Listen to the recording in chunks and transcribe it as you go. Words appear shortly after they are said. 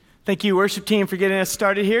Thank you, worship team, for getting us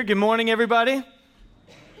started here. Good morning, everybody.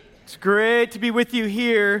 It's great to be with you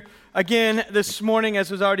here again this morning.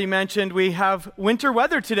 As was already mentioned, we have winter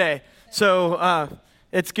weather today. So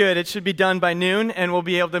it's good. It should be done by noon, and we'll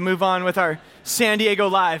be able to move on with our San Diego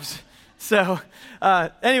lives. So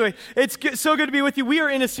anyway, so good to be with you. We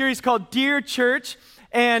are in a series called Dear Church,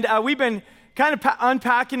 and we've been kind of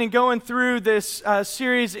unpacking and going through this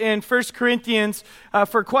series in 1 Corinthians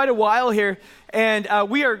for quite a while here. And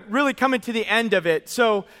we are really coming to the end of it.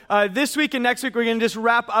 So this week and next week, we're going to just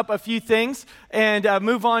wrap up a few things and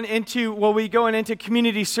move on into, we're going into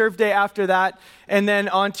Community Serve Day after that, and then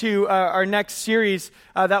on to our next series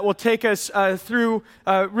that will take us through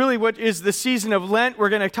really what is the season of Lent. We're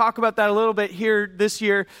going to talk about that a little bit here this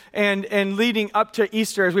year and leading up to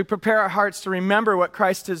Easter as we prepare our hearts to remember what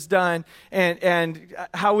Christ has done and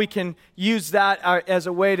how we can use that as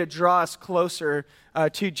a way to draw us closer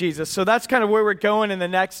to Jesus. So that's kind of where we're going in the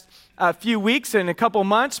next few weeks and a couple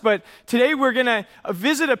months. But today we're going to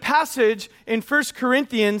visit a passage in 1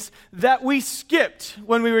 Corinthians that we skipped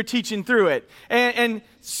when we were teaching through it. And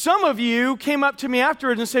some of you came up to me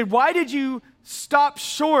afterwards and said, why did you stop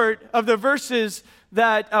short of the verses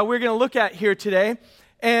that we're going to look at here today?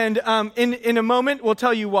 And in a moment, we'll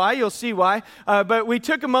tell you why. You'll see why. But we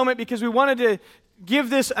took a moment because we wanted to give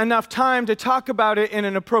this enough time to talk about it in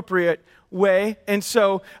an appropriate way. And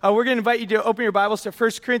so we're going to invite you to open your Bibles to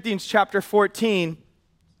 1 Corinthians chapter 14.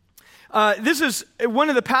 This is one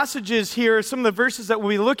of the passages here, some of the verses that we'll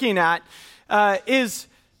be looking at, is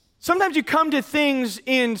sometimes you come to things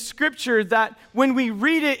in Scripture that when we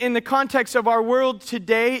read it in the context of our world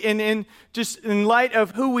today and in light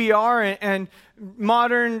of who we are and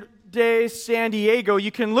modern day San Diego,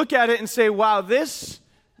 you can look at it and say, wow, this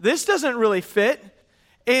doesn't really fit.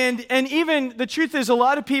 And even the truth is, a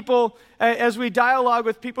lot of people, as we dialogue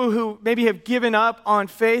with people who maybe have given up on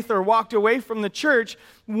faith or walked away from the church,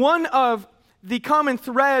 one of the common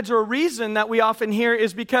threads or reason that we often hear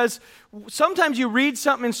is because sometimes you read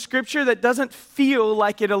something in Scripture that doesn't feel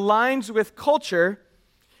like it aligns with culture.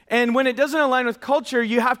 And when it doesn't align with culture,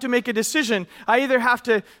 you have to make a decision. I either have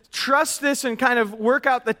to trust this and kind of work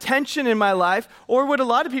out the tension in my life, or what a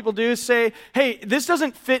lot of people do is say, hey, this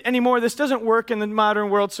doesn't fit anymore. This doesn't work in the modern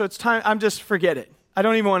world, so it's time. I'm just forget it. I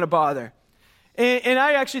don't even want to bother. And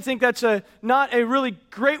I actually think that's not a really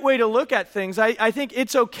great way to look at things. I think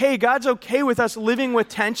it's okay. God's okay with us living with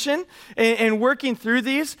tension and working through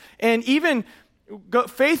these. And even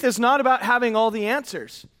faith is not about having all the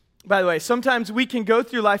answers. By the way, sometimes we can go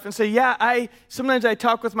through life and say, sometimes I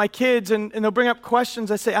talk with my kids and they'll bring up questions.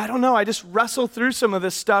 I say, I don't know. I just wrestle through some of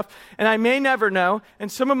this stuff and I may never know. And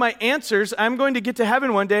some of my answers, I'm going to get to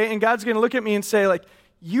heaven one day and God's going to look at me and say, like,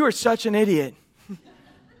 you are such an idiot.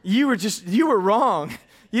 You were wrong.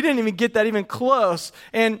 You didn't even get that even close.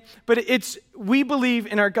 But we believe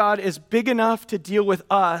in our God is big enough to deal with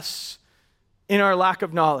us in our lack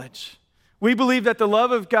of knowledge. We believe that the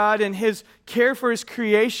love of God and His care for His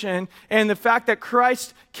creation and the fact that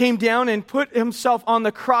Christ came down and put Himself on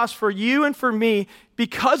the cross for you and for me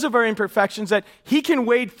because of our imperfections, that He can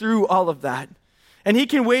wade through all of that. And He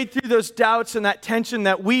can wade through those doubts and that tension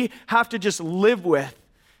that we have to just live with.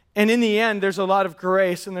 And in the end, there's a lot of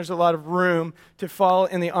grace and there's a lot of room to fall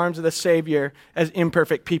in the arms of the Savior as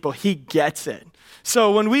imperfect people. He gets it.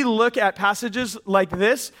 So when we look at passages like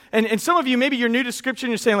this, and some of you, maybe you're new to Scripture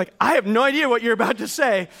and you're saying, like, I have no idea what you're about to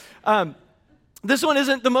say. This one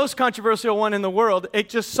isn't the most controversial one in the world. It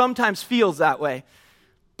just sometimes feels that way.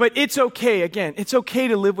 But it's okay, again, it's okay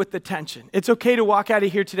to live with the tension. It's okay to walk out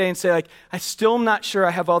of here today and say, like, I still am not sure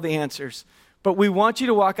I have all the answers. But we want you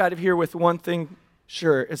to walk out of here with one thing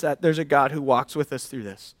sure, is that there's a God who walks with us through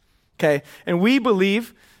this. Okay? And we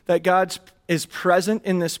believe that God is present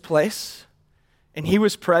in this place. And He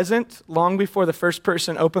was present long before the first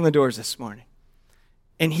person opened the doors this morning.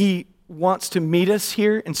 And He wants to meet us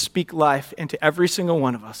here and speak life into every single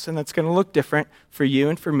one of us. And that's going to look different for you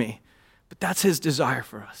and for me. But that's His desire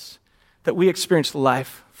for us, that we experience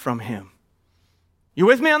life from Him. You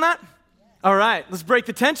with me on that? All right, let's break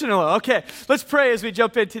the tension a little. Okay, let's pray as we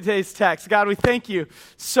jump into today's text. God, we thank You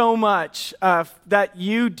so much that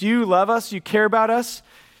You do love us, You care about us.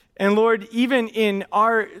 And Lord, even in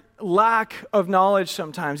our lack of knowledge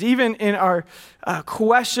sometimes, even in our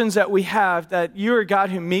questions that we have, that You're a God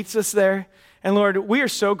who meets us there. And Lord, we are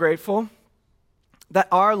so grateful that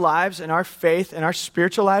our lives and our faith and our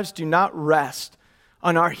spiritual lives do not rest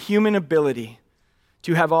on our human ability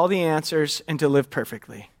to have all the answers and to live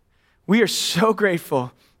perfectly. We are so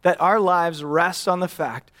grateful that our lives rest on the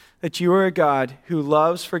fact that You are a God who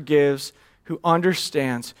loves, forgives, who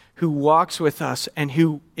understands, who walks with us, and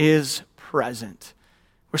who is present.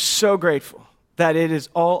 We're so grateful that it is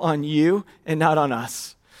all on you and not on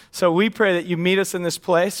us. So we pray that you meet us in this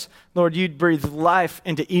place. Lord, you'd breathe life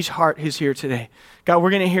into each heart who's here today. God, we're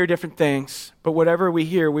going to hear different things, but whatever we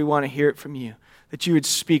hear, we want to hear it from you, that you would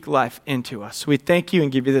speak life into us. So we thank you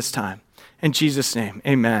and give you this time. In Jesus' name,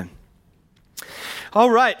 amen. All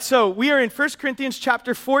right, so we are in 1 Corinthians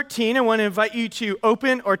chapter 14. I want to invite you to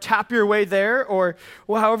open or tap your way there, or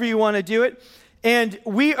however you want to do it. And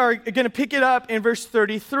we are going to pick it up in verse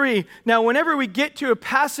 33. Now, whenever we get to a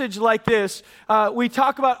passage like this, we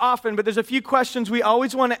talk about often, but there's a few questions we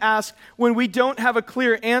always want to ask when we don't have a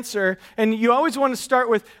clear answer. And you always want to start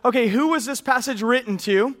with, okay, who was this passage written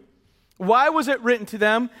to? Why was it written to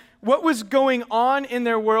them? What was going on in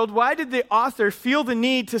their world? Why did the author feel the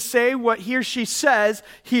need to say what he or she says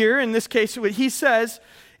here, in this case, what he says?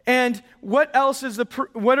 And what else is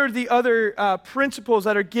what are the other principles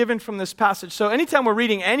that are given from this passage? So anytime we're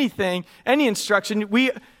reading anything, any instruction, we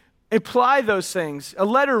apply those things. A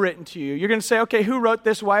letter written to you, you're going to say, okay, who wrote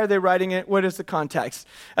this? Why are they writing it? What is the context?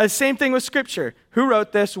 Same thing with Scripture. Who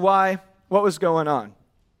wrote this? Why? What was going on?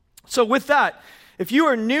 So with that, if you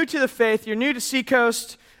are new to the faith, you're new to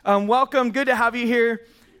Seacoast, welcome. Good to have you here.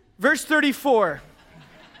 Verse 34.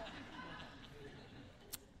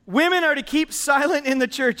 Women are to keep silent in the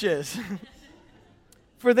churches,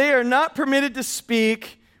 for they are not permitted to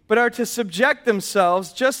speak, but are to subject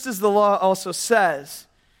themselves, just as the law also says.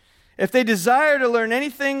 If they desire to learn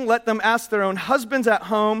anything, let them ask their own husbands at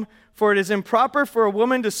home, for it is improper for a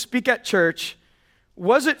woman to speak at church.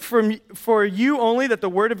 Was it for you only that the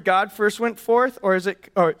word of God first went forth, was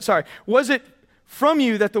it from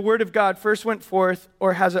you that the word of God first went forth,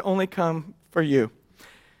 or has it only come for you?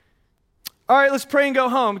 All right, let's pray and go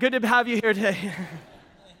home. Good to have you here today.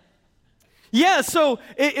 Yeah, so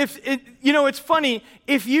it's funny.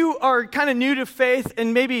 If you are kind of new to faith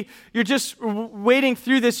and maybe you're just wading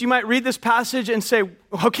through this, you might read this passage and say,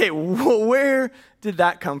 okay, where did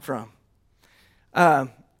that come from?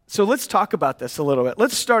 So let's talk about this a little bit.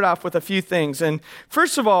 Let's start off with a few things. And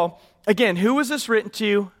first of all, again, who was this written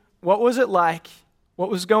to? What was it like? What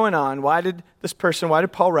was going on? Why did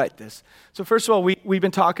Paul write this? So first of all, we've been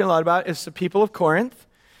talking a lot about is the people of Corinth.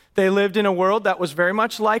 They lived in a world that was very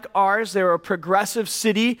much like ours. They were a progressive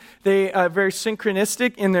city. They very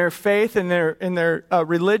synchronistic in their faith and in their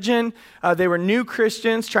religion. They were new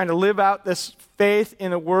Christians trying to live out this faith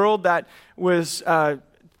in a world that was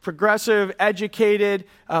progressive, educated,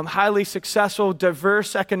 highly successful,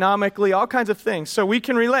 diverse economically, all kinds of things. So we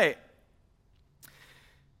can relate.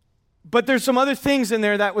 But there's some other things in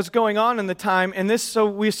there that was going on in the time, and so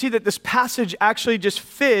we see that this passage actually just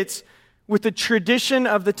fits with the tradition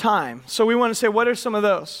of the time. So we want to say, what are some of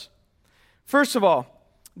those? First of all,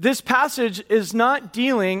 this passage is not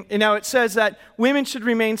dealing, and now it says that women should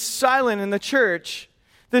remain silent in the church.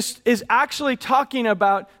 This is actually talking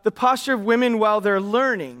about the posture of women while they're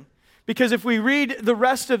learning. Because if we read the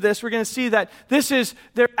rest of this, we're going to see that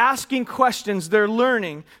they're asking questions, they're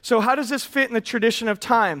learning. So how does this fit in the tradition of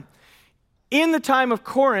time? In the time of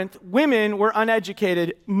Corinth, women were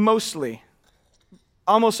uneducated mostly.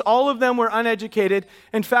 Almost all of them were uneducated.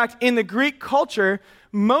 In fact, in the Greek culture,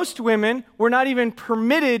 most women were not even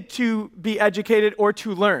permitted to be educated or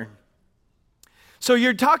to learn. So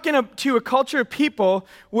you're talking to a culture of people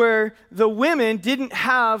where the women didn't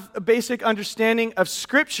have a basic understanding of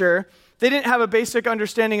Scripture. They didn't have a basic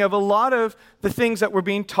understanding of a lot of the things that were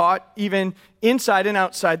being taught even inside and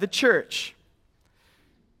outside the church.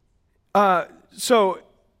 So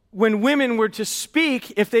when women were to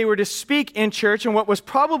speak, if they were to speak in church, and what was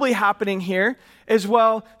probably happening here as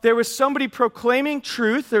well, there was somebody proclaiming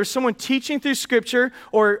truth, there was someone teaching through Scripture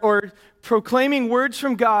or proclaiming words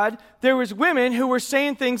from God. There was women who were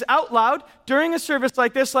saying things out loud during a service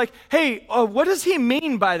like this, like, hey, what does he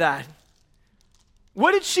mean by that?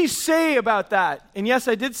 What did she say about that? And yes,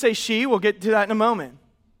 I did say she. We'll get to that in a moment.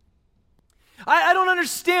 I don't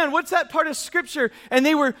understand. What's that part of Scripture? And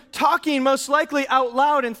they were talking most likely out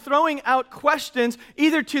loud and throwing out questions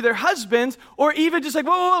either to their husbands or even just like,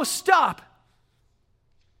 whoa, stop.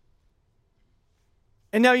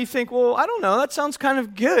 And now you think, well, I don't know. That sounds kind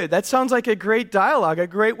of good. That sounds like a great dialogue, a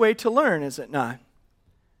great way to learn, is it not?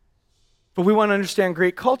 But we want to understand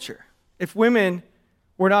Greek culture. If women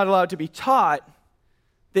were not allowed to be taught,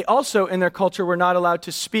 they also, in their culture, were not allowed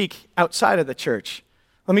to speak outside of the church.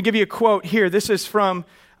 Let me give you a quote here. This is from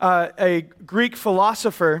a Greek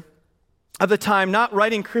philosopher of the time, not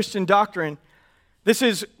writing Christian doctrine. This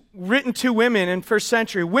is written to women in first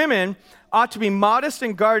century. Women ought to be modest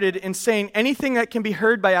and guarded in saying anything that can be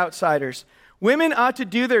heard by outsiders. Women ought to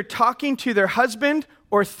do their talking to their husband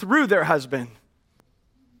or through their husband.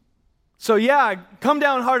 So yeah, come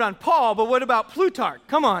down hard on Paul, but what about Plutarch?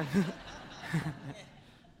 Come on.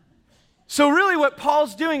 So really what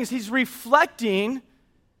Paul's doing is he's reflecting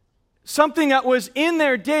something that was in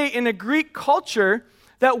their day in a Greek culture,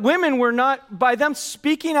 that women were not, by them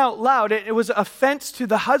speaking out loud, it was offense to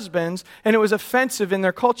the husbands, and it was offensive in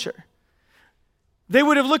their culture. They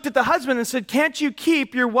would have looked at the husband and said, can't you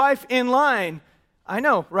keep your wife in line? I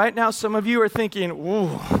know, right now some of you are thinking,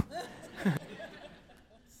 ooh.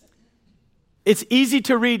 It's easy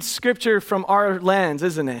to read scripture from our lens,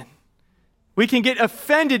 isn't it? We can get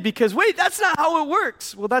offended because, wait, that's not how it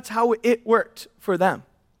works. Well, that's how it worked for them.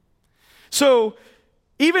 So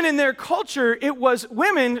even in their culture, it was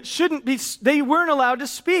women they weren't allowed to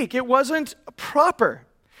speak. It wasn't proper.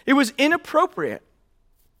 It was inappropriate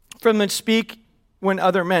for them to speak when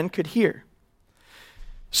other men could hear.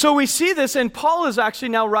 So we see this, and Paul is actually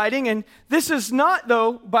now writing, and this is not,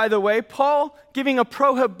 though, by the way, Paul giving a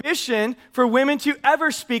prohibition for women to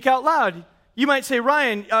ever speak out loud. You might say,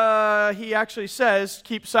 Ryan, he actually says,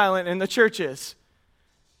 keep silent in the churches.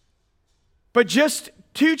 But just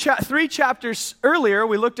 3 chapters earlier,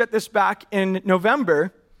 we looked at this back in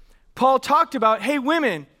November, Paul talked about, hey,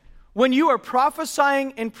 women, when you are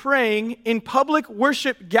prophesying and praying in public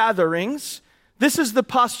worship gatherings, this is the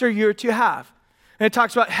posture you're to have. And it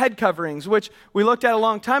talks about head coverings, which we looked at a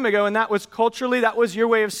long time ago, and that was culturally, that was your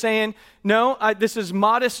way of saying, no, this is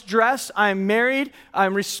modest dress, I'm married,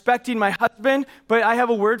 I'm respecting my husband, but I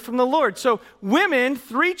have a word from the Lord. So women,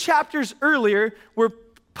 3 chapters earlier, were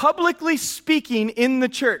publicly speaking in the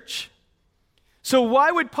church. So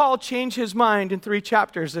why would Paul change his mind in 3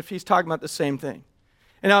 chapters if he's talking about the same thing?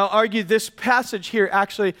 And I'll argue this passage here,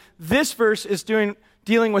 actually, this verse is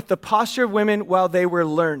dealing with the posture of women while they were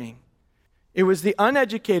learning. It was the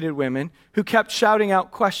uneducated women who kept shouting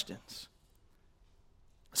out questions.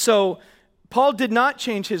 So Paul did not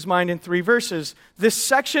change his mind in 3 verses. This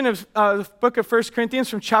section of the book of 1 Corinthians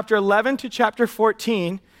from chapter 11 to chapter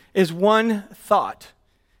 14 is one thought.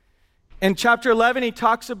 In chapter 11, he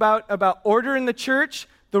talks about order in the church,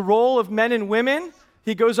 the role of men and women.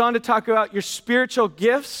 He goes on to talk about your spiritual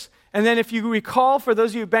gifts. And then if you recall, for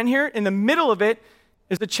those of you who've been here, in the middle of it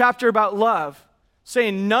is the chapter about love,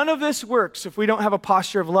 saying none of this works if we don't have a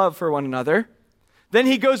posture of love for one another. Then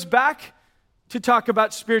he goes back to talk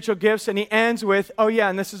about spiritual gifts, and he ends with, oh yeah,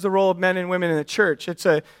 and this is the role of men and women in the church.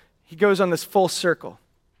 He goes on this full circle.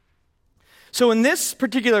 So in this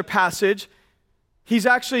particular passage, he's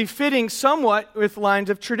actually fitting somewhat with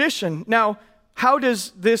lines of tradition. Now, how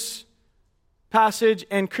does this passage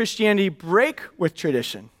and Christianity break with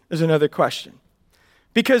tradition is another question.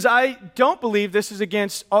 Because I don't believe this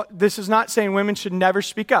is not saying women should never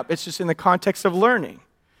speak up. It's just in the context of learning.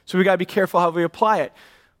 So we got to be careful how we apply it.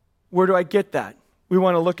 Where do I get that? We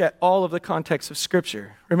want to look at all of the context of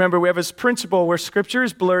Scripture. Remember, we have this principle where Scripture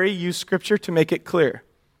is blurry, use Scripture to make it clear.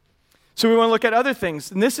 So we want to look at other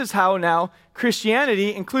things. And this is how now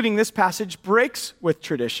Christianity, including this passage, breaks with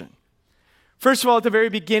tradition. First of all, at the very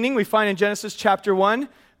beginning, we find in Genesis chapter 1,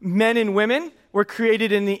 men and women were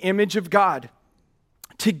created in the image of God.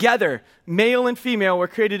 Together, male and female were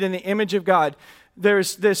created in the image of God.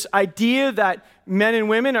 There's this idea that men and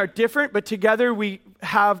women are different, but together we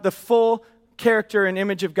have the full character and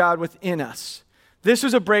image of God within us. This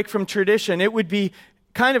was a break from tradition. It would be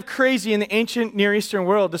kind of crazy in the ancient Near Eastern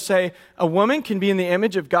world to say a woman can be in the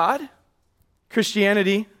image of God.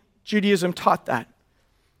 Christianity, Judaism taught that.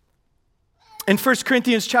 In 1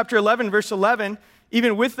 Corinthians chapter 11, verse 11,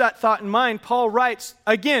 even with that thought in mind, Paul writes,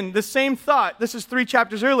 again, the same thought. This is 3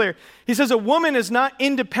 chapters earlier. He says, a woman is not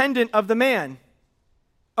independent of the man.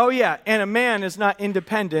 Oh yeah, and a man is not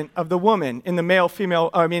independent of the woman in the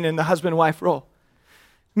in the husband-wife role.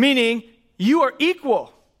 Meaning, you are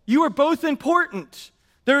equal. You are both important.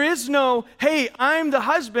 There is no, hey, I'm the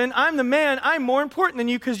husband, I'm the man, I'm more important than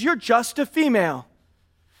you because you're just a female.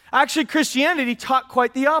 Actually, Christianity taught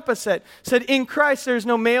quite the opposite. Said in Christ there's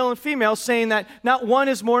no male and female, saying that not one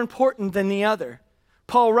is more important than the other.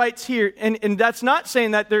 Paul writes here, and that's not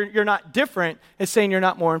saying that you're not different, it's saying you're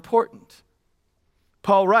not more important.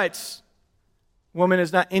 Paul writes, woman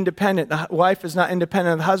is not independent, the wife is not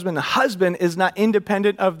independent of the husband is not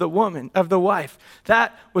independent of the woman, of the wife.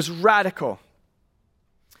 That was radical.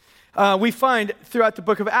 We find throughout the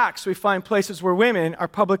book of Acts, we find places where women are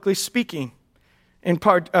publicly speaking. In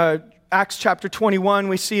Acts chapter 21,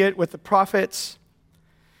 we see it with the prophets.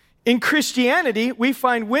 In Christianity, we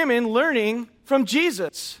find women learning from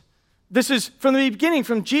Jesus. This is from the beginning,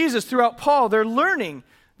 from Jesus throughout Paul. They're learning.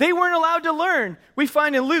 They weren't allowed to learn. We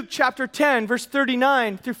find in Luke chapter 10, verse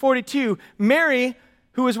 39 through 42, Mary,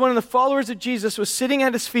 who was one of the followers of Jesus, was sitting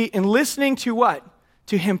at his feet and listening to what?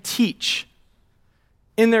 to him teach.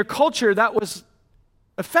 In their culture, that was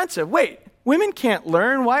offensive. Wait, women can't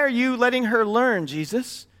learn. Why are you letting her learn,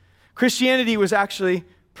 Jesus? Christianity was actually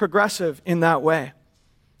progressive in that way.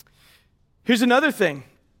 Here's another thing.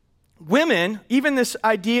 Women, even this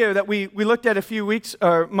idea that we looked at a few weeks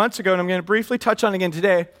or months ago, and I'm going to briefly touch on again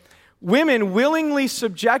today, women willingly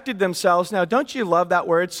subjected themselves. Now, don't you love that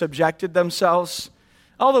word, subjected themselves?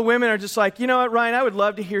 All the women are just like, you know what, Ryan, I would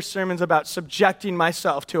love to hear sermons about subjecting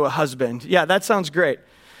myself to a husband. Yeah, that sounds great.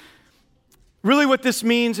 Really what this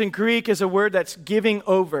means in Greek is a word that's giving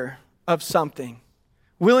over of something,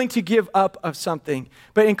 willing to give up of something.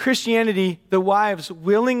 But in Christianity, the wives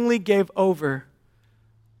willingly gave over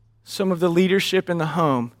some of the leadership in the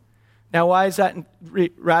home. Now, why is that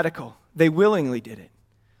radical? They willingly did it.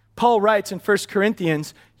 Paul writes in 1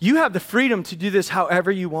 Corinthians, you have the freedom to do this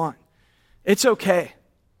however you want. It's okay.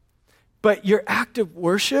 But your act of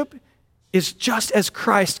worship is just as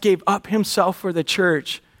Christ gave up himself for the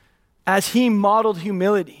church, as he modeled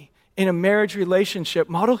humility in a marriage relationship,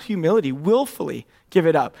 model humility, willfully give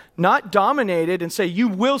it up. Not dominated and say, you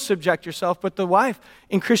will subject yourself, but the wife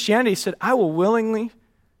in Christianity said, I will willingly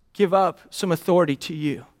give up some authority to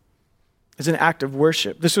you as an act of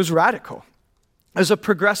worship. This was radical. It was a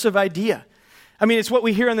progressive idea. I mean, it's what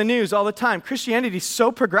we hear on the news all the time. Christianity is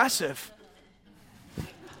so progressive.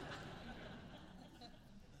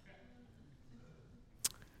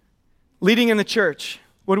 Leading in the church,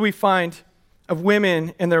 what do we find of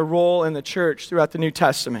women and their role in the church throughout the New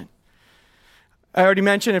Testament? I already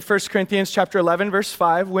mentioned in 1 Corinthians chapter 11, verse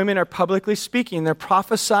 5, women are publicly speaking. They're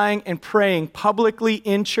prophesying and praying publicly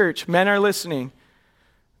in church. Men are listening.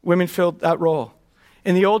 Women filled that role.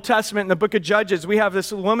 In the Old Testament, in the book of Judges, we have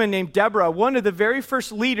this woman named Deborah, one of the very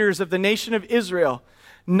first leaders of the nation of Israel.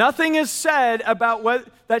 Nothing is said about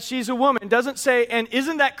that she's a woman. It doesn't say, and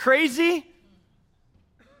isn't that crazy?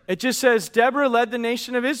 It just says Deborah led the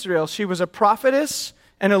nation of Israel. She was a prophetess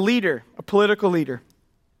and a leader, a political leader.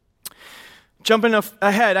 Jumping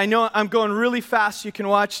ahead, I know I'm going really fast. You can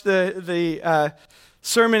watch the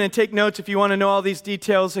sermon and take notes if you want to know all these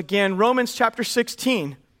details. Again, Romans chapter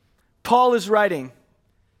 16. Paul is writing.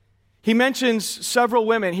 He mentions several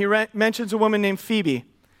women. He mentions a woman named Phoebe,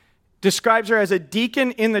 describes her as a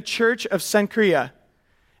deacon in the church of Cenchrea.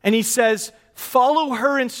 And he says, follow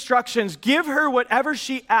her instructions. Give her whatever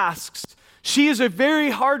she asks. She is a very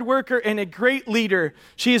hard worker and a great leader.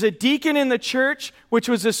 She is a deacon in the church, which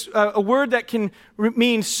was a word that can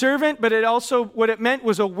mean servant, but what it meant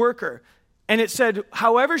was a worker. And it said,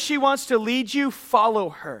 however she wants to lead you, follow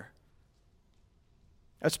her.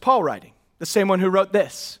 That's Paul writing, the same one who wrote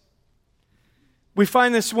this. We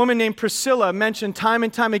find this woman named Priscilla mentioned time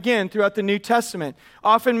and time again throughout the New Testament,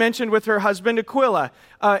 often mentioned with her husband Aquila.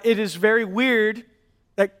 It is very weird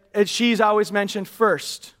that she's always mentioned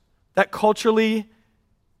first. That culturally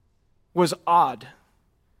was odd.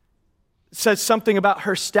 It says something about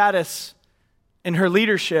her status and her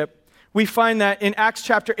leadership. We find that in Acts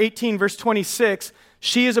chapter 18, verse 26,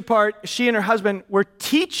 she and her husband were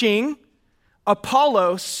teaching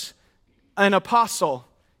Apollos, an apostle,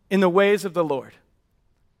 in the ways of the Lord.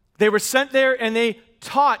 They were sent there and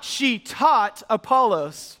she taught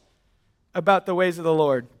Apollos about the ways of the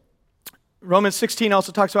Lord. Romans 16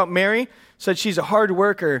 also talks about Mary, said she's a hard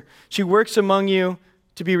worker. She works among you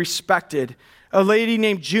to be respected. A lady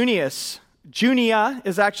named Junia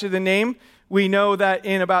is actually the name. We know that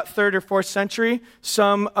in about 3rd or 4th century,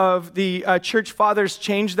 some of the church fathers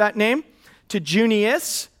changed that name to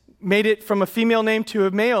Junius, made it from a female name to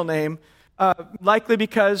a male name, likely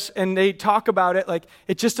because, and they talk about it, like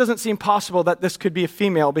it just doesn't seem possible that this could be a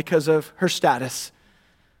female because of her status.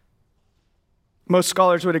 Most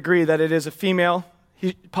scholars would agree that it is a female.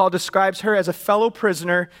 Paul describes her as a fellow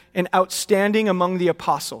prisoner and outstanding among the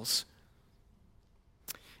apostles.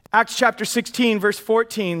 Acts chapter 16, verse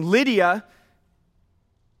 14, Lydia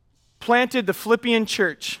planted the Philippian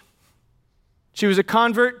church. She was a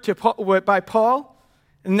convert by Paul.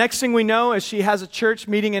 And the next thing we know is she has a church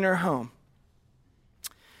meeting in her home.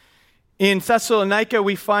 In Thessalonica,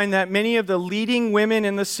 we find that many of the leading women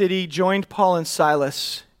in the city joined Paul and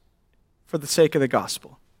Silas for the sake of the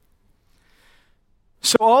gospel.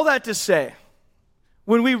 So all that to say,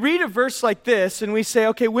 when we read a verse like this and we say,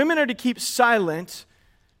 okay, women are to keep silent,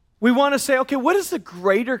 we want to say, okay, what is the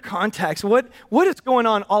greater context? What is going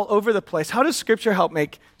on all over the place? How does Scripture help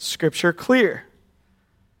make Scripture clear?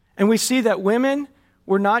 And we see that women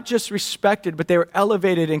were not just respected, but they were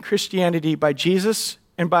elevated in Christianity by Jesus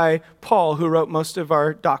and by Paul, who wrote most of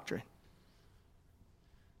our doctrine.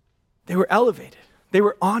 They were elevated. They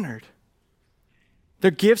were honored.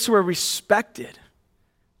 Their gifts were respected.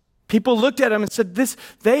 People looked at them and said,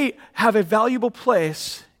 they have a valuable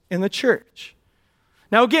place in the church.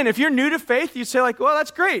 Now, again, if you're new to faith, you say like, well, that's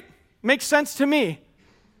great. Makes sense to me.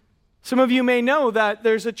 Some of you may know that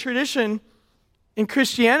there's a tradition in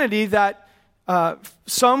Christianity that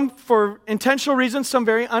some for intentional reasons, some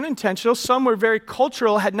very unintentional, some were very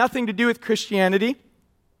cultural, had nothing to do with Christianity.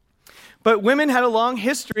 But women had a long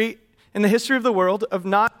history in the history of the world of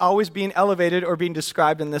not always being elevated or being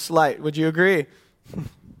described in this light. Would you agree?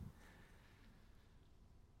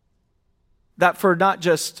 That for not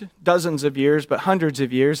just dozens of years, but hundreds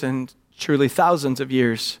of years and truly thousands of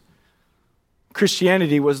years,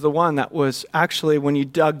 Christianity was the one that was actually, when you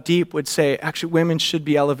dug deep, would say, actually, women should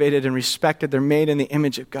be elevated and respected. They're made in the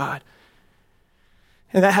image of God.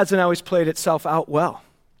 And that hasn't always played itself out well.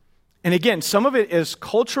 And again, some of it is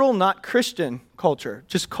cultural, not Christian culture.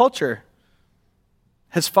 Just culture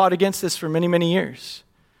has fought against this for many, many years.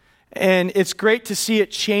 And it's great to see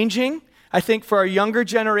it changing. I think for our younger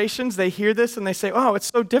generations, they hear this and they say, oh, it's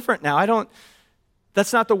so different now.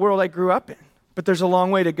 That's not the world I grew up in. But there's a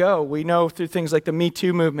long way to go. We know through things like the Me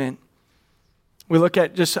Too movement. We look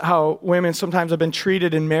at just how women sometimes have been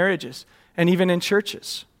treated in marriages and even in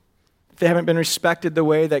churches. They haven't been respected the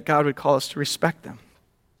way that God would call us to respect them.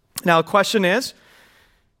 Now, the question is,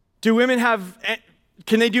 can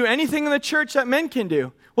they do anything in the church that men can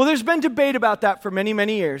do? Well, there's been debate about that for many,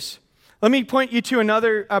 many years. Let me point you to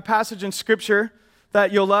another passage in Scripture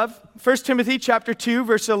that you'll love. 1 Timothy chapter 2,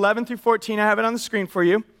 verses 11 through 14. I have it on the screen for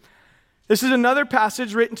you. This is another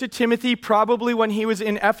passage written to Timothy probably when he was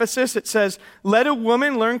in Ephesus. It says, let a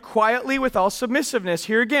woman learn quietly with all submissiveness.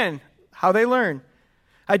 Here again, how they learn.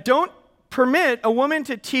 I don't permit a woman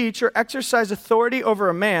to teach or exercise authority over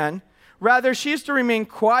a man. Rather, she is to remain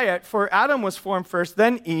quiet, for Adam was formed first,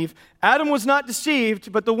 then Eve. Adam was not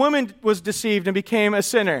deceived, but the woman was deceived and became a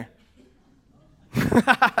sinner.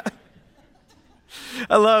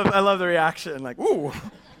 I love the reaction. Like, ooh.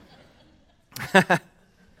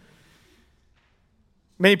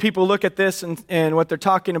 Many people look at this and what they're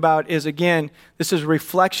talking about is, again, this is a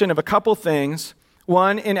reflection of a couple things.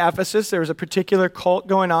 One, in Ephesus, there was a particular cult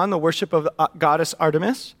going on, the worship of goddess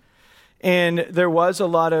Artemis. And there was a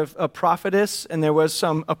lot of prophetess, and there was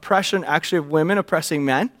some oppression, actually, of women oppressing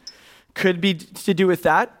men. Could be to do with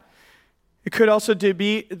that. It could also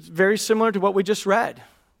be very similar to what we just read.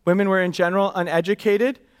 Women were, in general,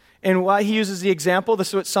 uneducated. And why he uses the example, this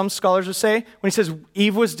is what some scholars would say, when he says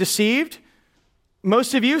Eve was deceived,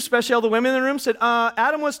 most of you, especially all the women in the room, said,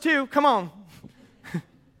 Adam was too, come on.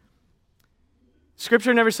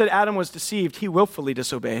 Scripture never said Adam was deceived. He willfully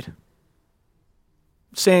disobeyed.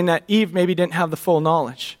 Saying that Eve maybe didn't have the full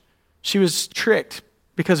knowledge. She was tricked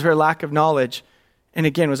because of her lack of knowledge. And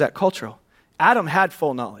again, was that cultural? Adam had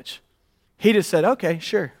full knowledge. He just said, okay,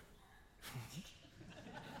 sure.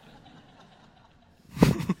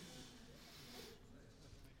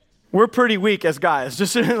 We're pretty weak as guys,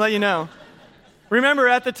 just to let you know. Remember,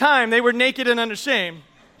 at the time, they were naked and unashamed.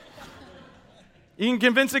 You can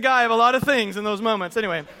convince a guy of a lot of things in those moments.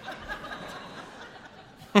 Anyway.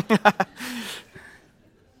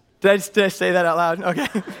 Did I say that out loud? Okay.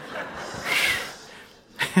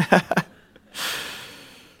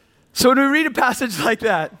 So when we read a passage like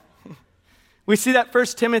that, we see that 1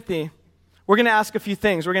 Timothy, we're going to ask a few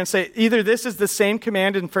things. We're going to say either this is the same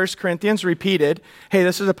command in 1 Corinthians repeated, hey,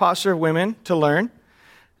 this is a posture of women to learn,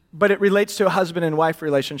 but it relates to a husband and wife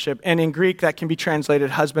relationship. And in Greek, that can be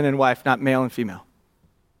translated husband and wife, not male and female.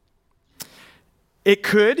 It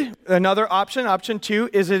could, another option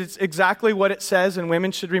 2, is it's exactly what it says, and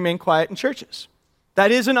women should remain quiet in churches.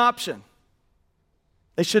 That is an option.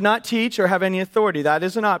 They should not teach or have any authority. That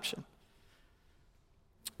is an option.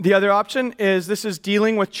 The other option is this is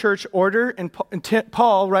dealing with church order, and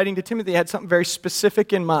Paul, writing to Timothy, had something very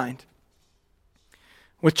specific in mind,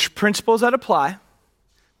 with principles that apply,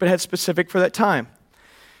 but had specific for that time.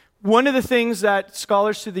 One of the things that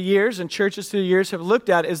scholars through the years and churches through the years have looked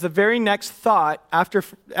at is the very next thought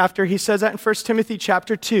after he says that in 1 Timothy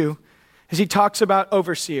chapter 2, as he talks about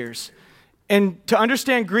overseers. And to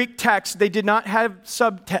understand Greek text, they did not have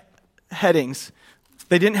subheadings.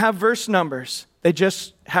 They didn't have verse numbers. They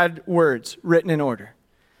just had words written in order.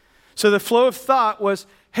 So the flow of thought was,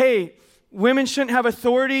 hey, women shouldn't have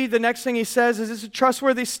authority. The next thing he says is it's a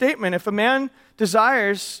trustworthy statement. If a man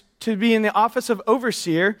desires to be in the office of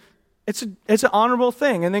overseer, it's an honorable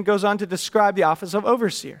thing, and then goes on to describe the office of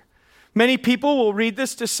overseer. Many people will read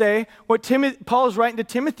this to say what Paul is writing to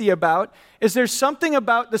Timothy about is there's something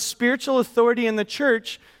about the spiritual authority in the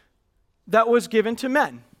church that was given to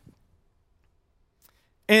men.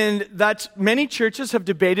 And many churches have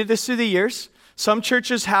debated this through the years. Some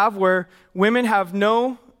churches have where women have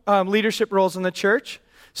no leadership roles in the church.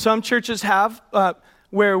 Some churches have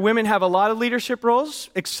where women have a lot of leadership roles,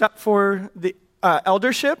 except for the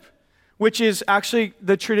eldership, which is actually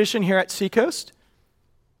the tradition here at Seacoast.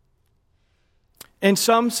 And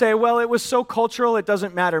some say, well, it was so cultural, it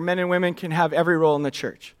doesn't matter. Men and women can have every role in the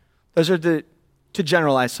church. Those are to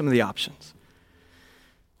generalize some of the options.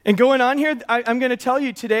 And going on here, I'm going to tell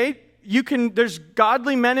you today, there's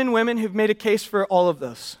godly men and women who've made a case for all of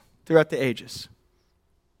those throughout the ages.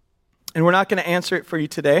 And we're not going to answer it for you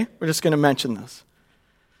today. We're just going to mention those.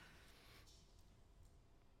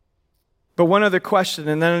 But one other question,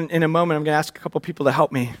 and then in a moment I'm going to ask a couple people to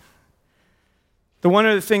help me. The one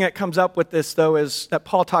other thing that comes up with this, though, is that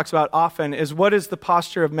Paul talks about often is what is the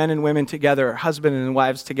posture of men and women together, or husband and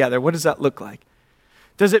wives together? What does that look like?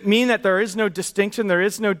 Does it mean that there is no distinction, there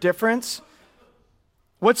is no difference?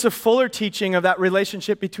 What's the fuller teaching of that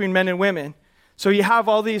relationship between men and women? So you have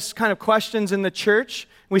all these kind of questions in the church.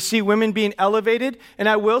 We see women being elevated. And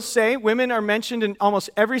I will say, women are mentioned in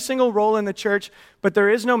almost every single role in the church, but there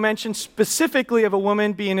is no mention specifically of a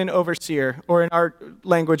woman being an overseer, or in our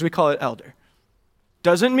language, we call it elder.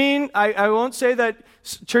 Doesn't mean, I won't say that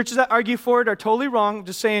churches that argue for it are totally wrong. I'm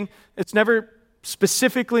just saying it's never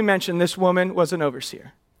specifically mentioned this woman was an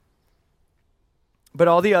overseer. But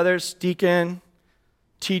all the others, deacon,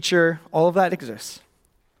 teacher, all of that exists.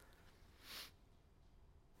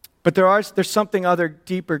 But there's something other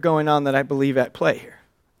deeper going on that I believe at play here.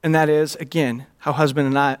 And that is, again, how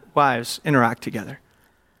husband and wives interact together.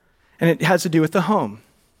 And it has to do with the home.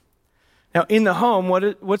 Now, in the home,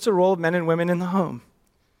 what's the role of men and women in the home?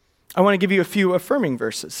 I want to give you a few affirming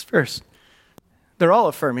verses first. They're all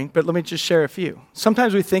affirming, but let me just share a few.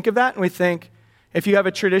 Sometimes we think of that and we think, if you have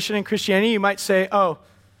a tradition in Christianity, you might say, oh,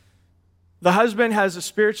 the husband has a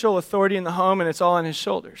spiritual authority in the home and it's all on his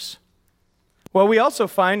shoulders. Well, we also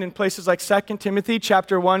find in places like 2 Timothy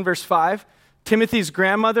chapter 1, verse 5, Timothy's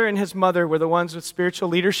grandmother and his mother were the ones with spiritual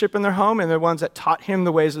leadership in their home, and they're the ones that taught him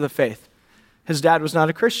the ways of the faith. His dad was not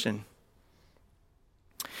a Christian.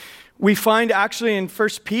 We find actually in 1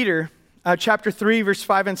 Peter chapter 3, verse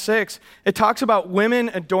 5 and 6, it talks about women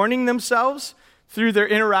adorning themselves through their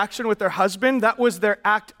interaction with their husband. That was their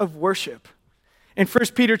act of worship. In 1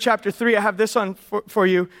 Peter chapter 3, I have this on for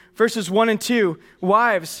you, verses 1 and 2.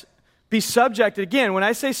 Wives, be subject. Again, when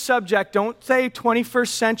I say subject, don't say 21st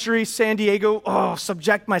century San Diego,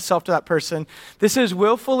 subject myself to that person. This is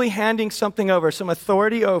willfully handing something over, some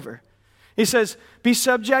authority over. He says, be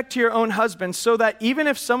subject to your own husbands, so that even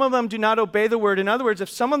if some of them do not obey the word, in other words, if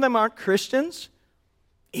some of them aren't Christians,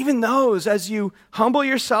 even those, as you humble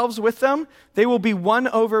yourselves with them, they will be won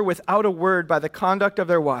over without a word by the conduct of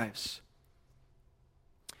their wives.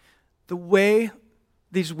 The way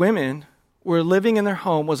these women were living in their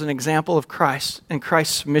home was an example of Christ and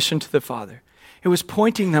Christ's submission to the Father. It was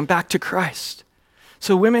pointing them back to Christ.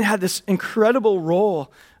 So women had this incredible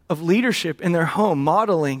role of leadership in their home,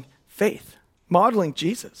 modeling faith, modeling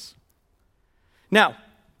Jesus. Now,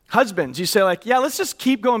 husbands, you say like, yeah, let's just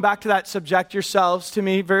keep going back to that subject yourselves to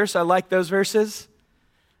me verse. I like those verses.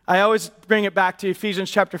 I always bring it back to Ephesians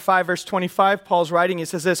chapter 5, verse 25. Paul's writing, he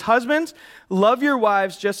says this, husbands, love your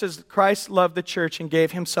wives just as Christ loved the church and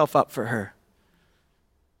gave himself up for her.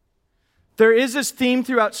 There is this theme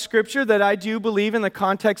throughout Scripture that I do believe in the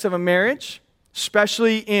context of a marriage,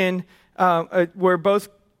 especially in where both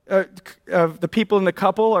the people in the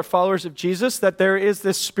couple are followers of Jesus, that there is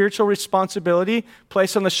this spiritual responsibility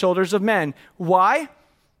placed on the shoulders of men. Why?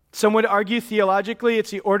 Some would argue theologically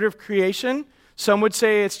it's the order of creation. Some would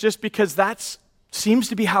say it's just because that seems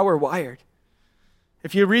to be how we're wired.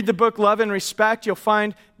 If you read the book Love and Respect, you'll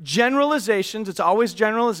find generalizations. It's always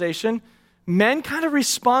generalization. Men kind of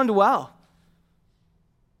respond well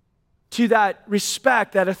to that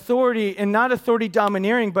respect, that authority, and not authority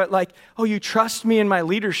domineering, but like, oh, you trust me in my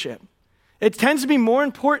leadership. It tends to be more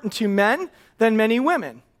important to men than many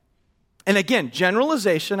women. And again,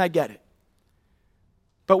 generalization, I get it.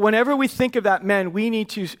 But whenever we think of that men, we need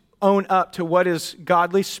to own up to what is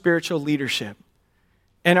godly spiritual leadership.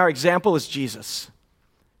 And our example is Jesus,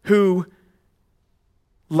 who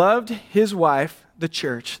loved his wife, the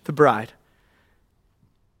church, the bride,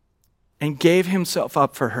 and gave himself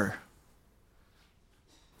up for her.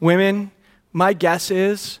 Women, my guess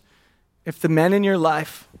is if the men in your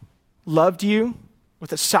life loved you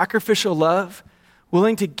with a sacrificial love,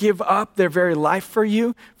 willing to give up their very life for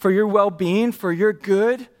you, for your well-being, for your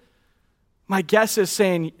good, my guess is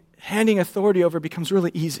saying handing authority over becomes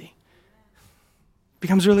really easy.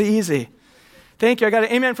 Becomes really easy. Thank you. I got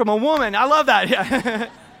an amen from a woman. I love that. Yeah.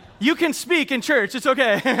 You can speak in church. It's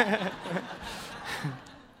okay.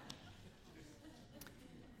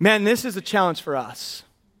 Man, this is a challenge for us.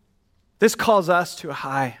 This calls us to a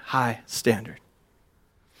high, high standard.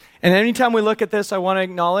 And anytime we look at this, I want to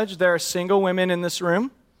acknowledge there are single women in this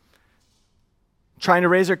room trying to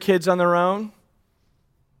raise their kids on their own.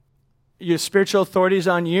 Your spiritual authority is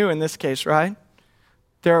on you in this case, right?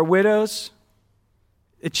 There are widows.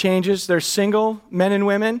 It changes. There's single men and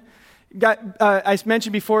women. I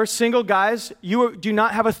mentioned before, single guys, you do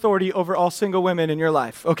not have authority over all single women in your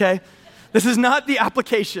life, okay? This is not the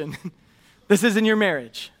application. This is in your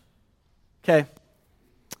marriage, okay?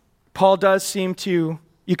 Paul does seem to,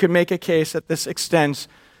 you could make a case that this extends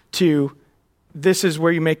to, this is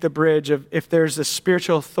where you make the bridge of if there's a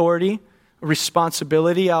spiritual authority,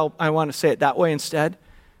 responsibility, I want to say it that way instead,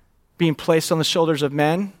 being placed on the shoulders of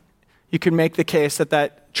men, you could make the case that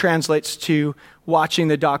that translates to watching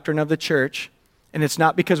the doctrine of the church. And it's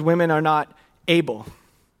not because women are not able.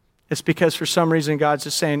 It's because for some reason God's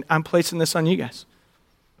just saying, I'm placing this on you guys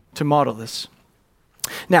to model this.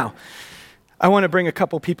 Now, I want to bring a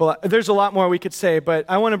couple people up. There's a lot more we could say, but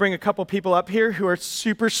I want to bring a couple people up here who are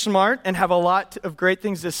super smart and have a lot of great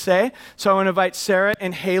things to say. So I want to invite Sarah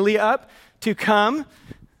and Haley up to come.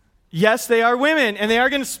 Yes, they are women, and they are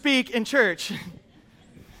going to speak in church.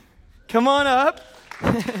 Come on up.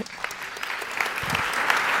 Want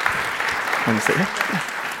to sit here?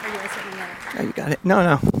 Oh, you got it.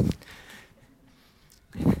 No.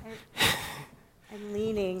 I'm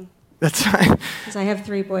leaning. That's fine. Because I have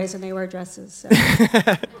 3 boys and they wear dresses. So.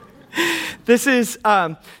 This is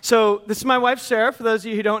my wife, Sarah, for those of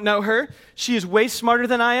you who don't know her. She is way smarter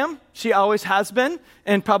than I am. She always has been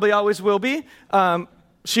and probably always will be.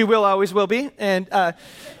 She will always will be.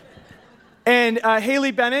 And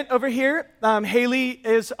Haley Bennett over here. Haley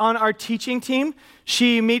is on our teaching team.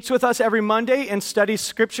 She meets with us every Monday and studies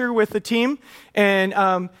scripture with the team.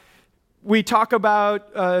 And we talk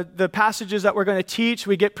about the passages that we're going to teach.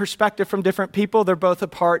 We get perspective from different people. They're both a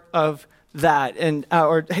part of that. And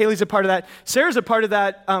or Haley's a part of that. Sarah's a part of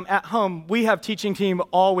that at home. We have teaching team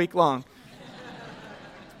all week long.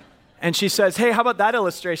 And she says, hey, how about that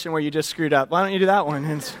illustration where you just screwed up? Why don't you do that one?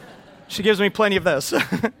 And she gives me plenty of those.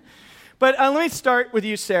 But let me start with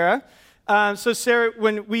you, Sarah. So Sarah,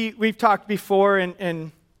 when we've talked before,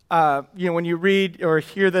 and when you read or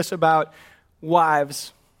hear this about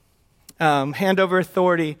wives, hand over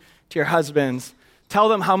authority to your husbands, tell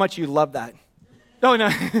them how much you love that. Oh, no.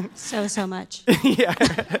 So much. Yeah.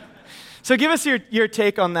 So give us your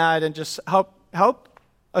take on that and just help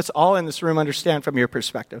us all in this room understand from your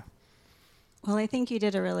perspective. Well, I think you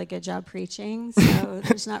did a really good job preaching, so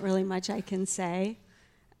there's not really much I can say.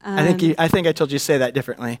 I think I told you to say that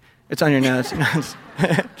differently. It's on your nose.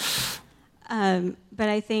 But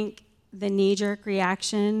I think the knee-jerk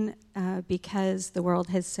reaction, because the world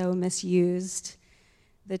has so misused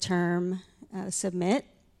the term submit,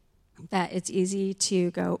 that it's easy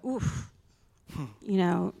to go, oof,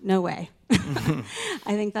 no way. I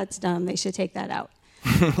think that's dumb. They should take that out.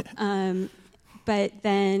 But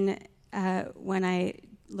then when I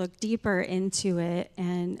look deeper into it,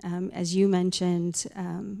 and as you mentioned,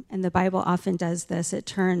 and the Bible often does this, it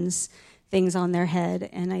turns things on their head.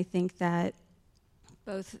 And I think that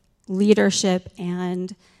both leadership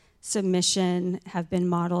and submission have been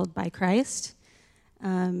modeled by Christ.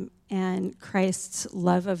 And Christ's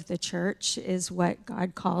love of the church is what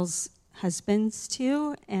God calls husbands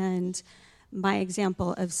to. And my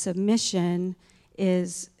example of submission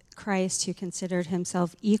is Christ, who considered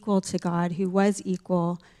himself equal to God, who was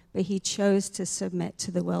equal, but he chose to submit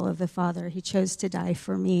to the will of the Father. He chose to die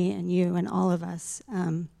for me and you and all of us.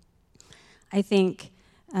 I think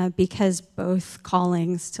because both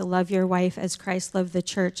callings, to love your wife as Christ loved the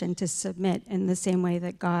church and to submit in the same way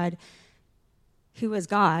that God, who is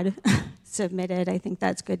God, submitted, I think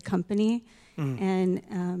that's good company.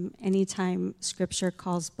 And anytime Scripture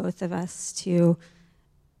calls both of us to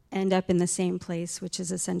end up in the same place, which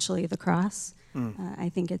is essentially the cross, I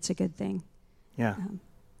think it's a good thing. Yeah.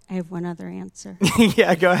 I have one other answer.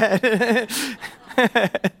 Yeah, go ahead.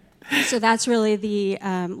 So that's really the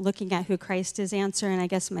looking at who Christ is answer, and I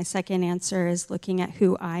guess my second answer is looking at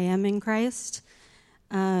who I am in Christ.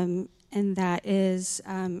 And that is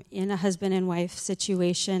in a husband and wife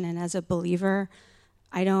situation, and as a believer,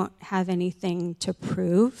 I don't have anything to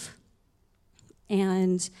prove.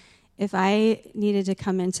 And if I needed to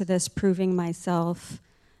come into this proving myself,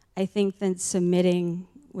 I think then submitting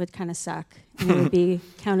would kind of suck, and it would be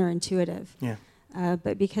counterintuitive. Yeah.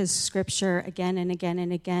 But because Scripture again and again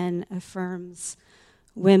and again affirms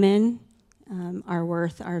women, our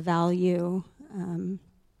worth, our value,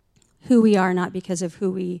 who we are, not because of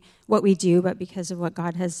what we do, but because of what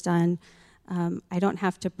God has done. I don't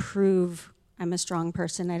have to prove I'm a strong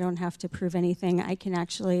person. I don't have to prove anything. I can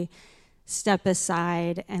actually step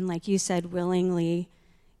aside and, like you said, willingly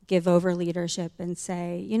give over leadership and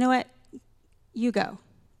say, you know what, you go.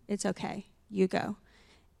 It's okay. You go.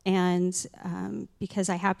 And because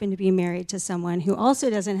I happen to be married to someone who also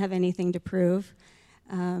doesn't have anything to prove,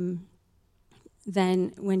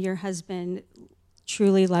 then when your husband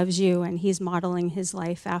truly loves you and he's modeling his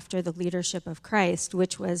life after the leadership of Christ,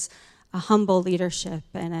 which was a humble leadership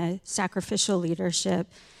and a sacrificial leadership,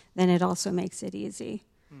 then it also makes it easy.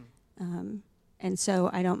 And so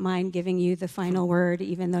I don't mind giving you the final word,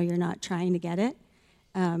 even though you're not trying to get it.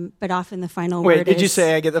 But often the final word is... Wait, did you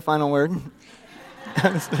say I get the final word?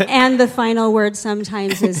 And the final word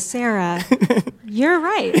sometimes is, Sarah, you're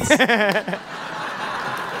right.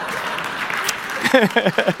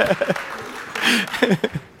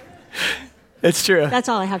 It's true. That's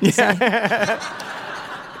all I have to say.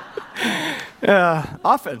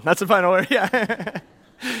 Often. That's the final word. Yeah.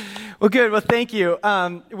 Well, good. Well, thank you.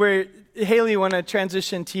 Haley, want to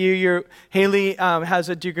transition to you. Haley has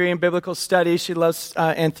a degree in biblical studies. She loves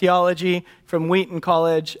and theology from Wheaton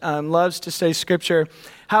College. Loves to study Scripture.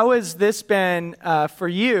 How has this been for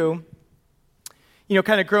you? You know,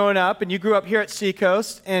 kind of growing up, and you grew up here at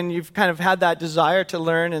Seacoast, and you've kind of had that desire to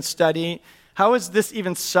learn and study. How has this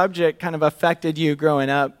even subject kind of affected you growing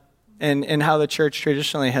up, and how the church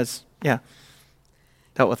traditionally has,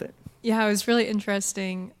 dealt with it? Yeah, it was really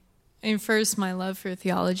interesting. First, my love for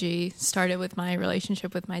theology started with my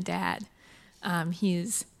relationship with my dad.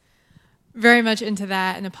 He's very much into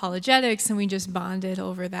that and apologetics, and we just bonded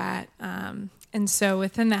over that. And so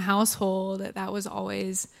within the household, that was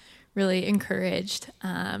always really encouraged.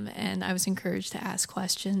 And I was encouraged to ask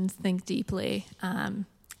questions, think deeply, and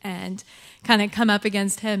kind of come up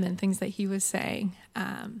against him and things that he was saying.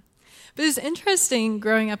 But it's interesting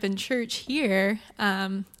growing up in church here.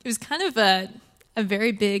 It was kind of a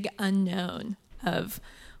very big unknown of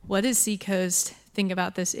what does Seacoast think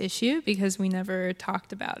about this issue, because we never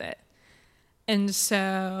talked about it. And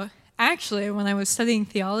so actually, when I was studying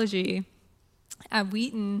theology at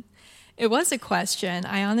Wheaton, it was a question.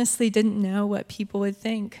 I honestly didn't know what people would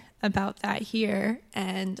think about that here.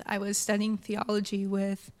 And I was studying theology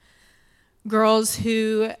with girls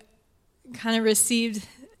who kind of received,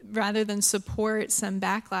 rather than support, some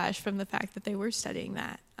backlash from the fact that they were studying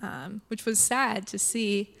that, which was sad to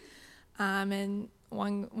see. And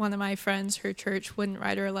one of my friends, her church wouldn't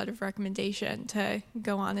write her a letter of recommendation to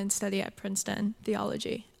go on and study at Princeton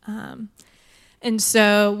theology. And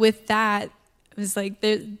so with that, it was like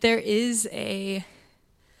there is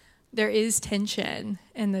tension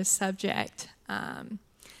in this subject.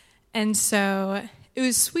 And so it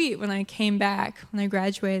was sweet when I came back, when I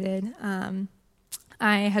graduated.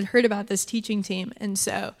 I had heard about this teaching team, and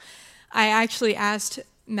so I actually asked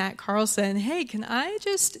Matt Carlson, hey, can I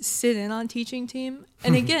just sit in on teaching team?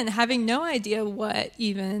 And again, having no idea what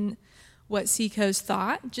Seacoast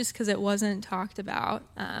thought, just because it wasn't talked about.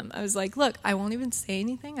 I was like, look, I won't even say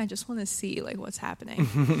anything. I just want to see like what's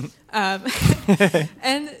happening.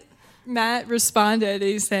 And Matt responded.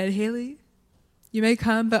 He said, Haley, you may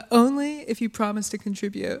come, but only if you promise to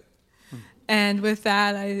contribute. And with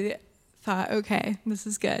that, I thought, okay, this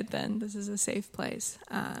is good then. This is a safe place.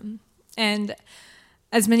 And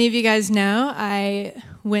as many of you guys know, I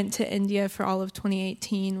went to India for all of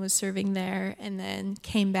 2018, was serving there, and then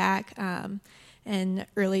came back in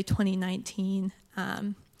early 2019.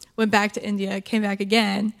 Went back to India, came back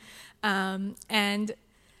again. And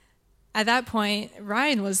at that point,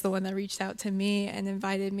 Ryan was the one that reached out to me and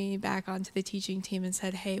invited me back onto the teaching team and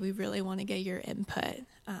said, hey, we really want to get your input.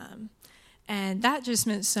 And that just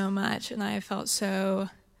meant so much, and I felt so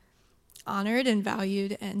honored and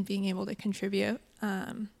valued and being able to contribute.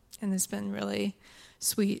 And it's been really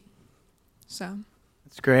sweet. So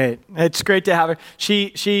it's great. It's great to have her.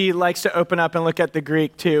 She likes to open up and look at the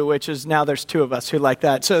Greek too, which is now there's two of us who like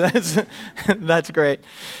that. So that's great.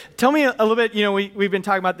 Tell me a little bit. You know, we've been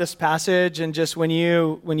talking about this passage, and just when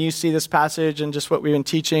you see this passage and just what we've been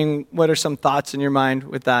teaching, what are some thoughts in your mind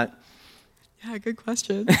with that? Yeah, good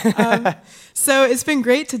question. So it's been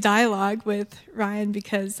great to dialogue with Ryan,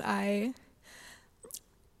 because I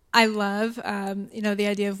love, the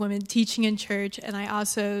idea of women teaching in church, and I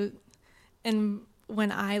also, and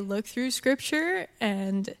when I look through Scripture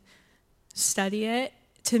and study it,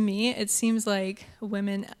 to me, it seems like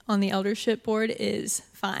women on the eldership board is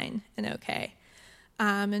fine and okay.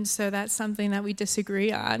 And so that's something that we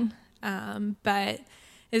disagree on, but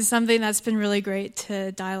it's something that's been really great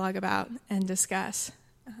to dialogue about and discuss.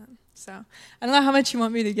 So I don't know how much you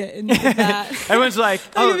want me to get into that. Everyone's like,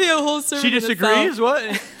 that could be a whole sermon she disagrees?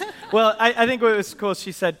 itself. What? Well, I think what was cool,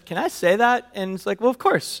 she said, can I say that? And it's like, well, of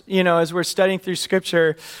course. As we're studying through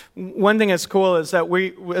Scripture, one thing that's cool is that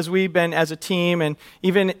as we've been as a team and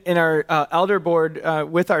even in our elder board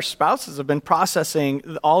with our spouses have been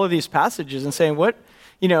processing all of these passages and saying,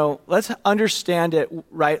 let's understand it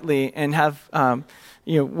rightly and have,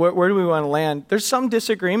 where do we want to land? There's some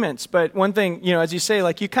disagreements, but one thing, as you say,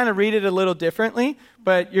 like you kind of read it a little differently,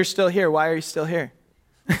 but you're still here. Why are you still here?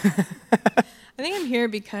 I think I'm here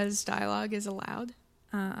because dialogue is allowed,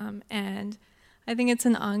 and I think it's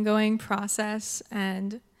an ongoing process.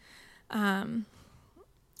 And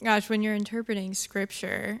when you're interpreting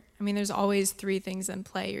Scripture, there's always three things in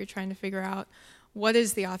play. You're trying to figure out what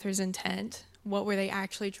is the author's intent, what were they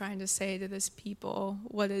actually trying to say to this people,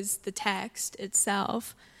 what is the text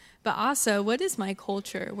itself, but also what is my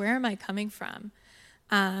culture, where am I coming from,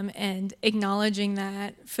 and acknowledging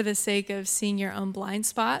that for the sake of seeing your own blind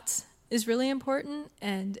spots is really important,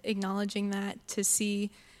 and acknowledging that to see,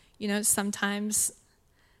 sometimes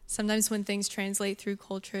when things translate through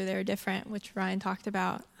culture, they're different, which Ryan talked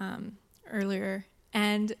about earlier.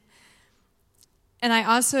 And I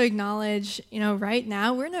also acknowledge, right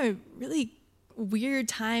now we're in a really weird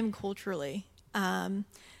time culturally. I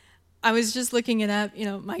was just looking it up,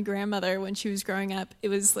 my grandmother, when she was growing up, it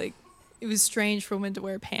was strange for women to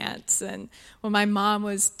wear pants. And when my mom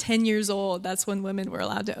was 10 years old, that's when women were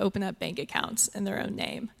allowed to open up bank accounts in their own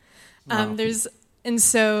name. Wow. The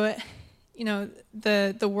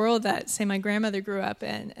world that, say, my grandmother grew up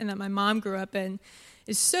in and that my mom grew up in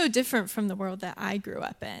is so different from the world that I grew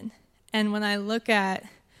up in. And when I look at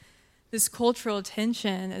this cultural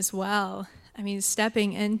tension as well,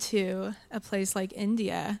 stepping into a place like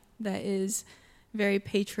India that is very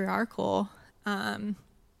patriarchal,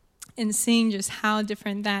 and seeing just how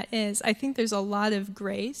different that is, I think there's a lot of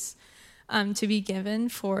grace to be given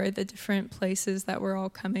for the different places that we're all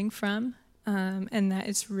coming from, and that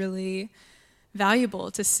it's really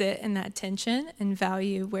valuable to sit in that tension and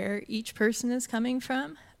value where each person is coming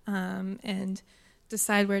from, and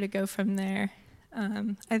decide where to go from there.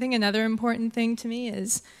 I think another important thing to me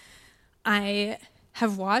is I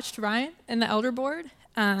have watched Ryan and the elder board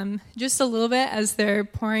just a little bit as they're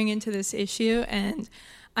pouring into this issue, and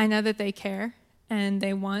I know that they care and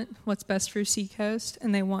they want what's best for Seacoast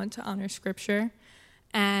and they want to honor Scripture.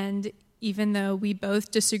 And even though we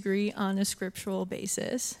both disagree on a scriptural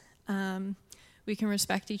basis, we can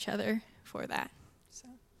respect each other for that. So.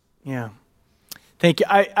 Yeah. Thank you.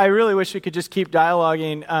 I really wish we could just keep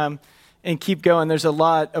dialoguing and keep going. There's a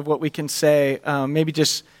lot of what we can say. Maybe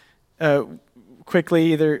just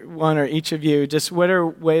quickly, either one or each of you, just what are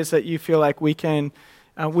ways that you feel like we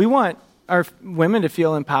want our women to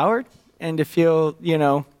feel empowered and to feel,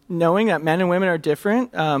 knowing that men and women are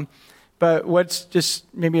different. But what's just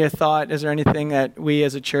maybe a thought? Is there anything that we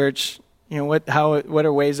as a church, what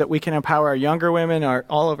are ways that we can empower our younger women or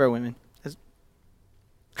all of our women?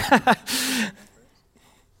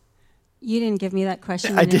 You didn't give me that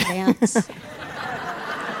question in advance.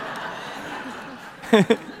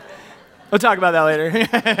 We'll talk about that later.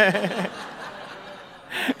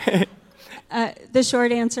 The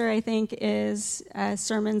short answer, I think, is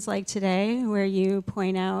sermons like today, where you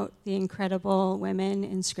point out the incredible women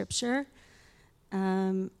in Scripture.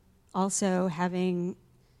 Also having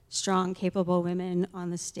strong, capable women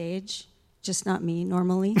on the stage, just not me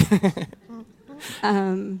normally.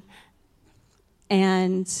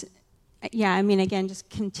 Again, just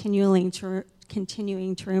continuing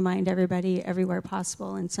to remind everybody everywhere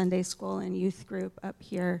possible in Sunday school and youth group up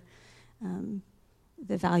here,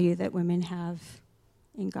 the value that women have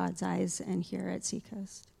in God's eyes and here at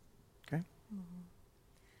Seacoast. Okay.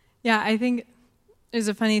 Yeah, I think there's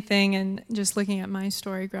a funny thing, and just looking at my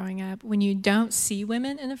story growing up, when you don't see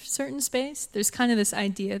women in a certain space, there's kind of this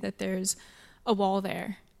idea that there's a wall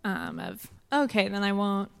there of, okay, then I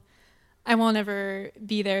won't ever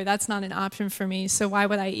be there. That's not an option for me, so why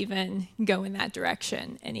would I even go in that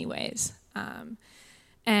direction anyways? I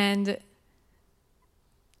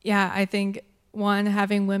think, one,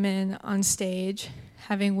 having women on stage,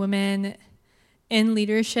 having women in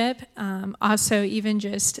leadership, also even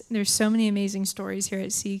just, there's so many amazing stories here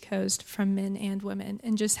at Seacoast from men and women,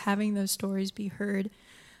 and just having those stories be heard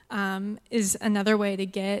is another way to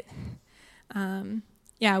get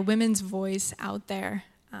women's voice out there.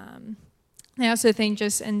 I also think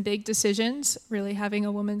just in big decisions, really having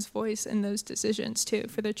a woman's voice in those decisions too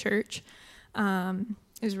for the church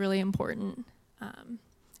is really important.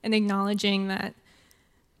 And acknowledging that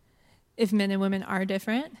if men and women are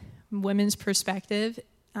different, women's perspective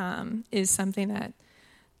is something that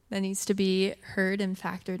needs to be heard and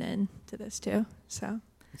factored in to this too. So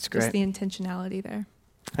it's great. Just the intentionality there.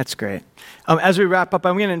 That's great. As we wrap up,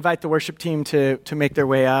 I'm going to invite the worship team to make their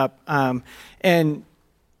way up. And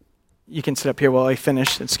you can sit up here while I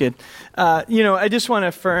finish. That's good. I just want to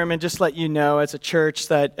affirm and just let you know as a church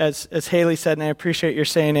that, as Haley said, and I appreciate your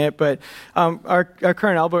saying it, but our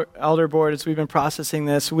current elder board, as we've been processing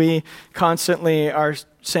this, we constantly are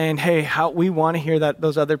saying, hey, we want to hear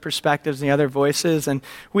those other perspectives and the other voices. And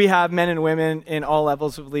we have men and women in all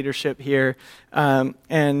levels of leadership here.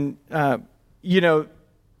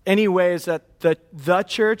 Any ways that the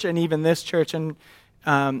church and even this church and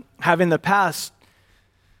have in the past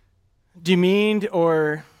demeaned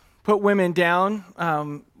or put women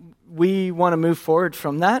down, we want to move forward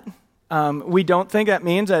from that. We don't think that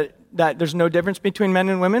means that there's no difference between men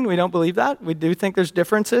and women. We don't believe that. We do think there's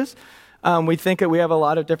differences. We think that we have a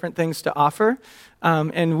lot of different things to offer.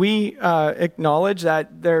 And we acknowledge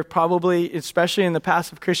that there probably, especially in the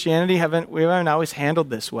past of Christianity, we haven't always handled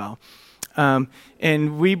this well.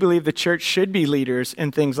 And we believe the church should be leaders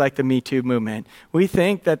in things like the Me Too movement. We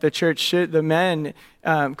think that the church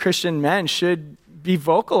Christian men should be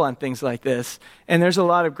vocal on things like this. And there's a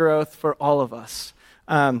lot of growth for all of us.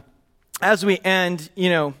 As we end,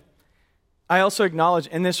 I also acknowledge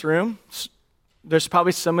in this room, there's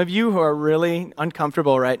probably some of you who are really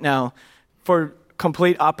uncomfortable right now for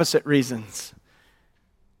complete opposite reasons.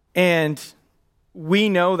 And we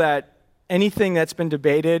know that anything that's been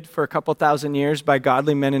debated for a couple thousand years by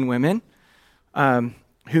godly men and women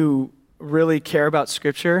who really care about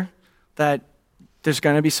Scripture, that there's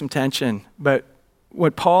going to be some tension. But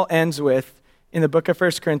what Paul ends with in the book of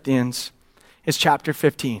 1 Corinthians is chapter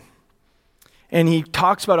 15. And he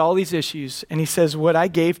talks about all these issues, and he says, what I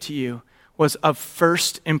gave to you was of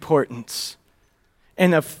first importance.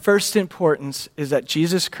 And of first importance is that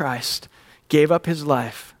Jesus Christ gave up his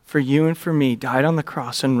life for you and for me, died on the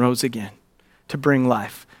cross, and rose again to bring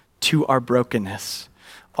life to our brokenness.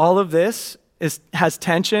 All of this has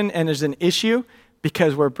tension and is an issue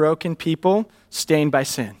because we're broken people stained by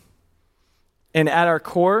sin. And at our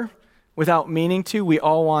core, without meaning to, we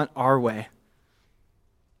all want our way.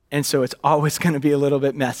 And so it's always going to be a little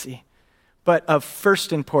bit messy. But of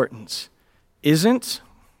first importance isn't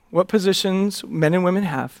what positions men and women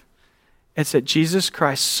have. It's that Jesus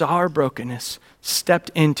Christ saw our brokenness,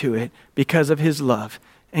 stepped into it because of his love,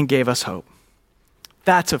 and gave us hope.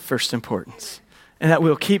 That's of first importance, and that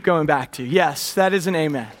we'll keep going back to. Yes, that is an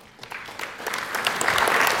amen.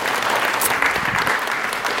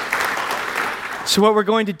 So what we're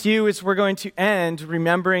going to do is we're going to end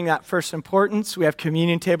remembering that first importance. We have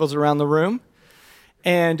communion tables around the room,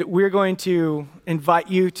 and we're going to invite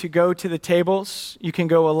you to go to the tables. You can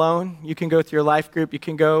go alone. You can go with your life group. You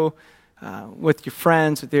can go with your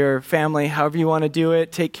friends, with your family, however you want to do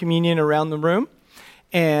it. Take communion around the room.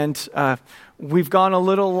 And we've gone a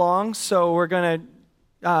little long, so we're going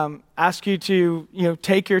to ask you to,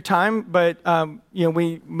 take your time, but,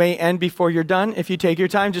 we may end before you're done if you take your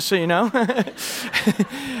time, just so you know.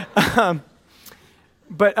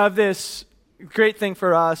 But of this, great thing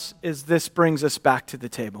for us is this brings us back to the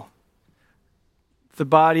table. The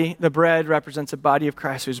bread represents the body of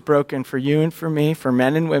Christ who's broken for you and for me, for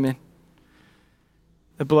men and women.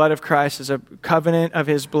 The blood of Christ is a covenant of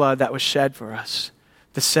his blood that was shed for us.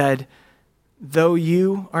 That said, though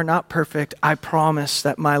you are not perfect, I promise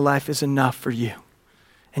that my life is enough for you.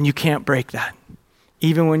 And you can't break that.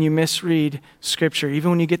 Even when you misread Scripture,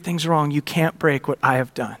 even when you get things wrong, you can't break what I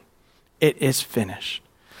have done. It is finished.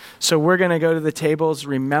 So we're going to go to the tables,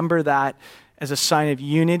 remember that as a sign of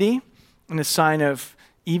unity and a sign of,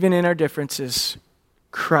 even in our differences,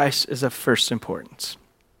 Christ is of first importance.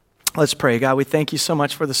 Let's pray. God, we thank you so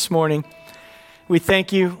much for this morning. We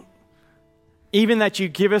thank you even that you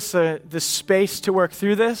give us the space to work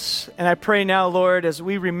through this. And I pray now, Lord, as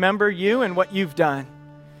we remember you and what you've done,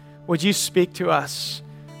 would you speak to us?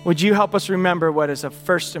 Would you help us remember what is of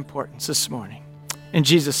first importance this morning? In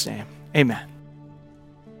Jesus' name, amen.